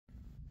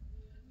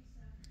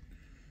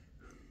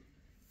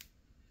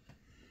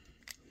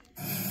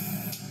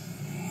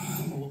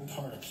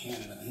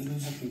He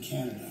lives up in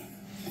Canada.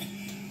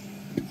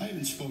 I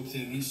even spoke to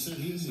him. He said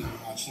he doesn't even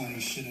watch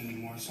Lenny shit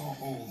anymore. It's all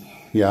old.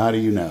 Yeah, how do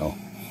you know?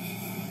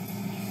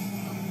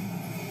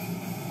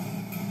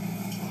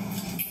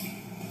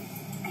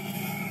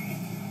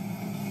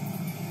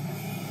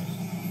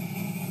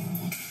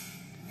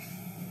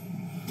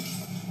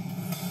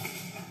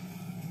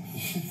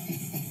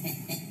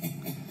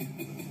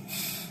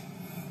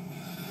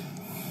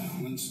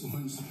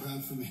 When's the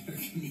Bradford Manor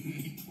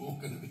Community Pool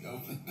going to be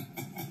open?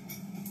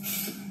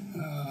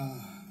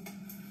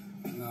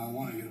 No, I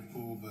want to get a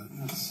pool, but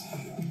that's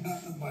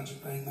not the budget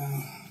right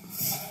now.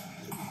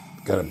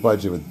 Got a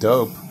budget with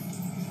dope.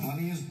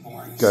 Money is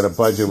boring. Got a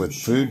budget with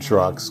food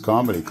trucks,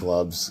 comedy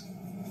clubs,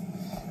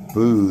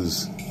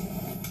 booze. I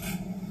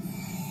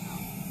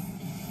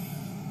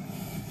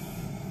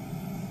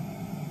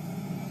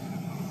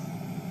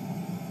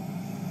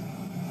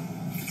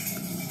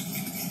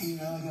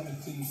got a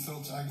clean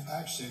filter. I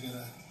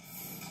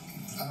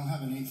don't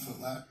have an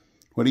 8-foot lat.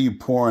 What are you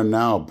pouring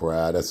now,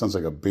 Brad? That sounds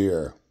like a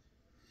beer.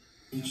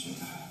 I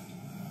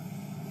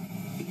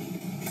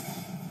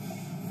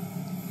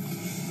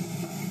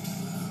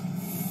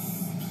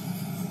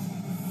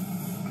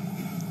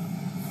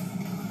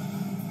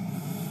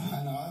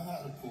know, I've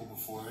had a pool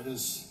before.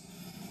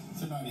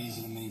 They're not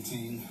easy to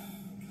maintain.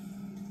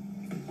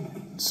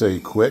 So you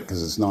quit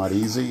because it's not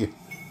easy?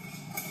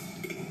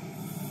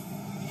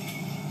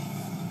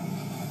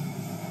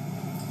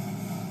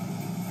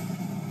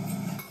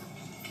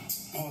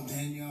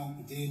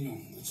 Daniel,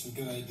 that's a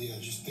good idea.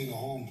 Just dig a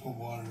hole and put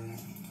water in it.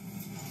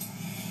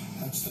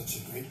 That's a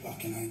great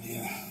fucking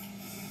idea.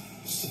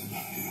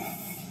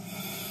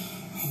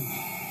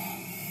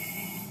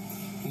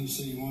 And he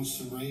said he wants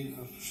to raid.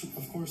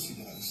 Of course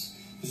he does,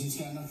 because he's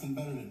got nothing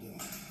better to do.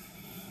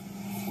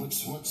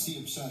 What's the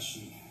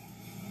obsession?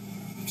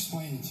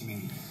 Explain it to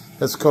me.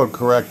 That's called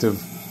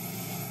corrective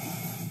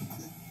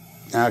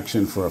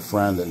action for a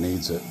friend that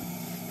needs it.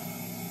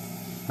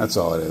 That's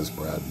all it is,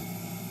 Brad.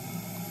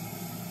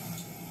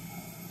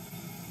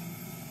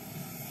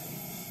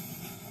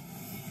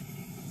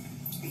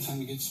 Time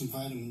to get some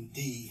vitamin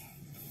D.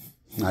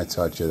 I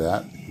taught you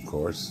that, of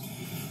course.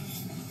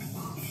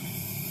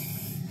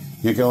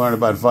 You can learn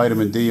about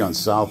vitamin D on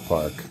South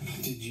Park.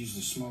 I did use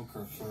the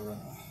smoker for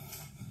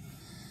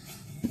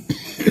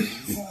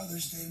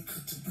Father's Day.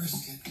 Cooked a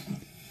brisket.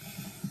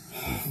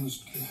 It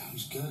was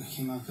good. It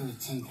came out good, a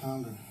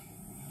 10-pounder.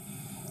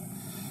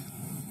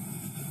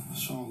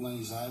 What's wrong with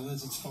Lenny's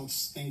eyelids? It's called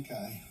stink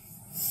eye.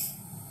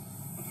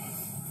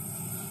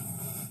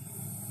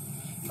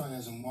 Probably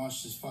hasn't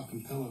washed his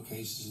fucking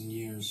pillowcases in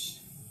years.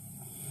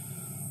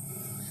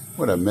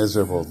 What a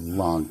miserable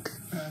lunk.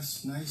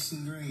 That's nice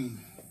and green.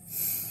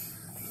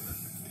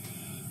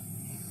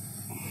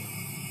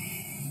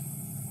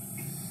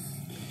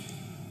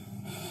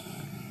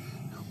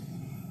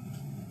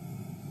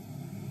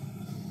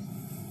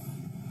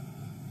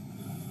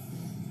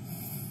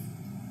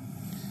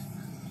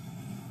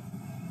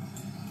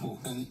 Will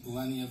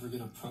Lenny ever get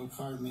a pro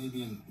card?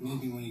 Maybe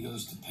when he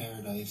goes to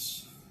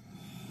Paradise.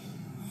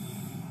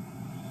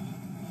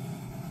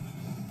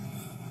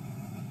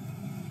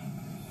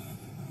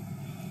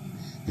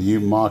 Are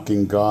you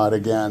mocking God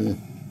again?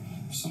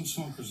 Some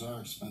smokers are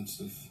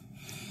expensive.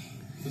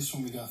 This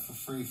one we got for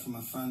free from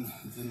a friend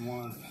that didn't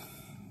want it.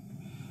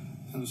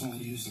 It was only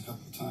used a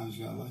couple of times.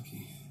 Got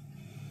lucky.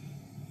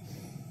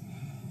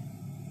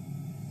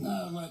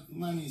 No,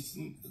 Lenny's,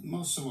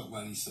 most of what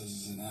Lenny says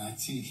is an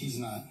act. He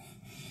isn't a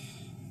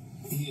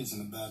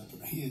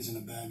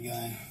bad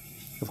guy.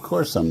 Of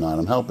course I'm not.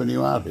 I'm helping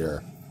you out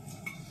here.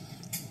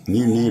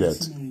 You need it.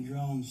 So many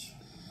drones.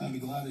 I'd be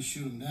glad to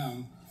shoot him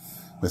down.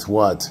 With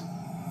what?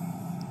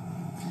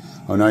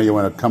 Oh, now you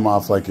want to come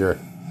off like you're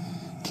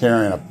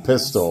carrying a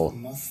pistol.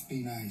 Must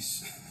be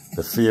nice.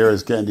 The fear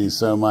is getting to you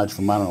so much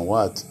from I don't know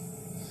what.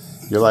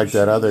 You're like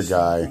that other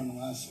guy,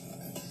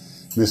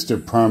 Mr.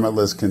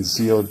 Permitless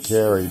Concealed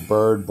Carry,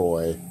 Bird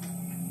Boy.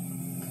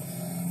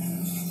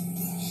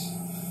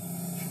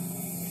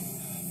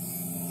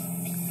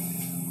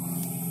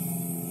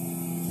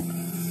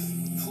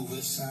 Pull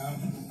this out.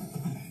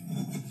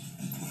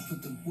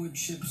 Put the wood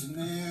chips in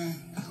there.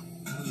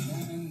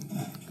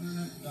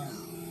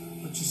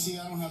 But you see,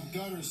 I don't have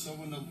gutters, so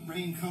when the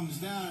rain comes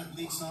down, it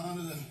leaks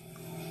onto the...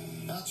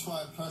 That's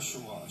why I pressure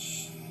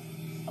wash.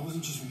 I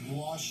wasn't just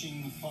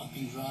washing the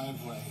fucking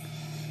driveway,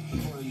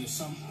 according to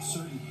some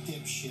certain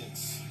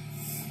dipshits.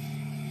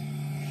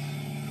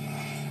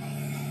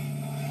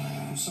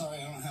 I'm sorry,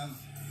 I don't have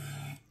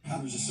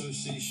Homeowners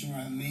Association where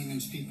I have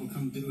maintenance people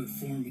come do it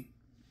for me.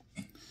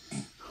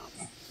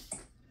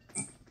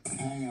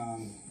 Hang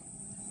on.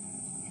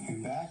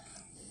 I'm back.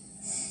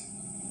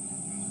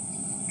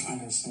 I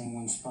gotta stay in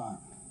one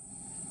spot.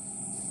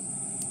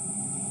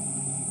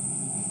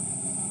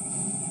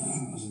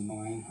 That was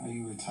annoying. Are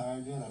you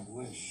retired yet? I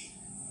wish.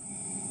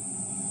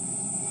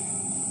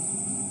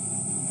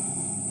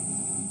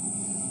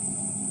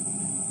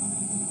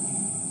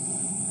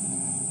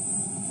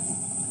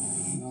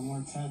 No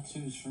more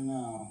tattoos for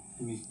now.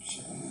 Let me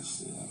check. Let's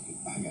see.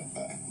 I got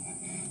back.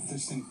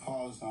 This thing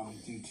paused on me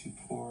due to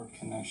poor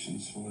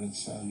connections for what it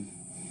said.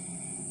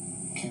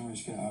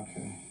 Camera's good.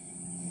 Okay.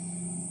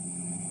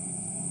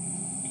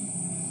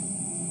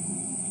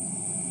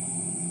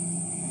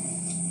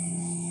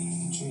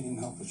 Jay didn't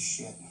help with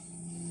shit.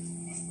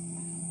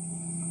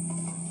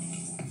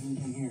 I haven't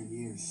been here in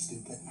years,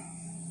 stupid.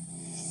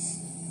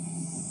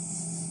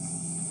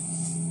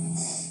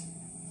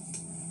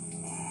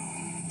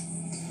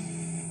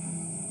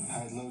 I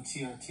had low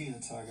TRT,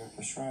 that's how I got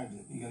prescribed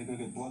it. You gotta go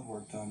get blood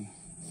work done.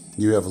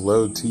 You have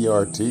low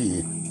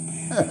TRT.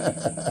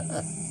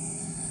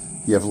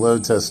 You have low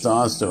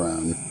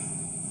testosterone.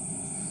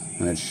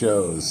 And it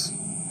shows.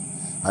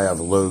 I have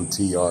low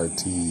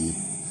TRT.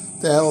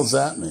 What the hell does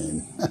that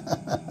mean?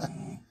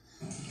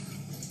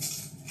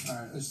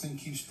 Alright, this thing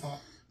keeps popping.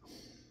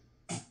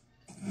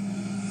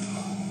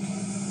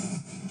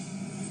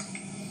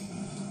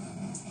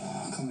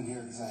 I'll come in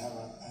here because I have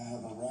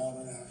a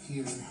router out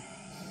here.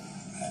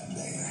 Out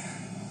there.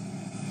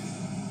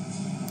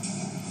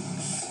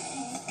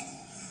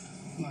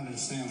 I'm not going to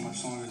stay on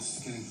much longer. It's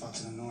getting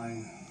fucking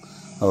annoying.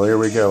 Oh, here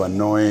we go.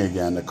 Annoying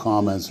again. The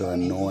comments are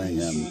annoying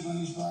him.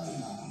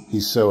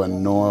 He's so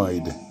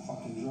annoyed.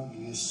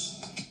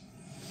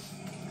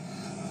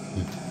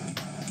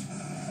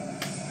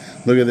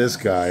 Look at this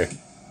guy.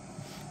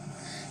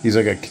 He's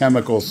like a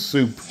chemical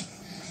soup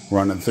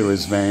running through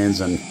his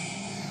veins and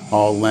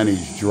all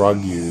Lenny's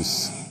drug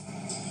use.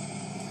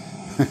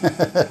 Lenny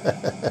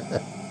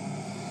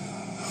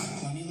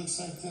looks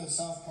like the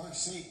South Park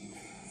Satan.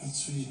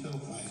 That's what he's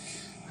built like.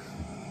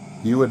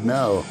 You would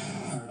know.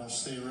 Alright, I'll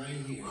stay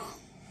right here.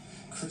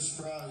 Chris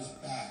Brown is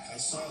back. I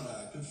saw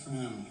that. Good for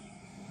him.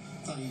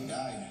 I thought he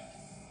died.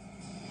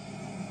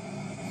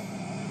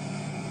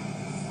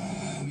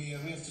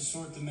 We have to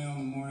sort the mail in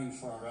the morning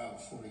for our route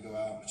before we go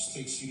out, which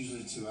takes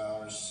usually 2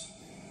 hours.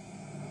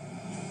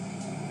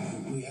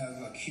 We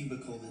have a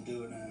cubicle to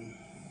do it in.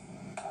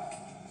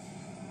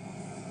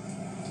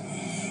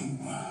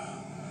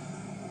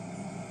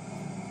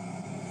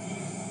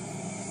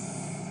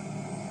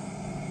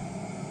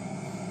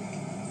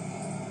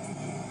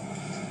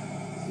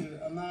 Dude,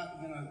 I'm not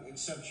going to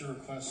accept your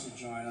request to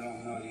join. I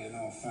don't know you,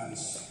 no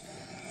offense.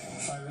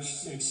 If I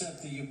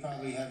accept it, you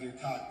probably have your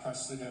cock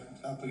pressed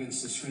up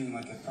against the screen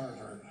like a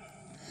pervert.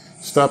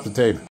 Stop the tape.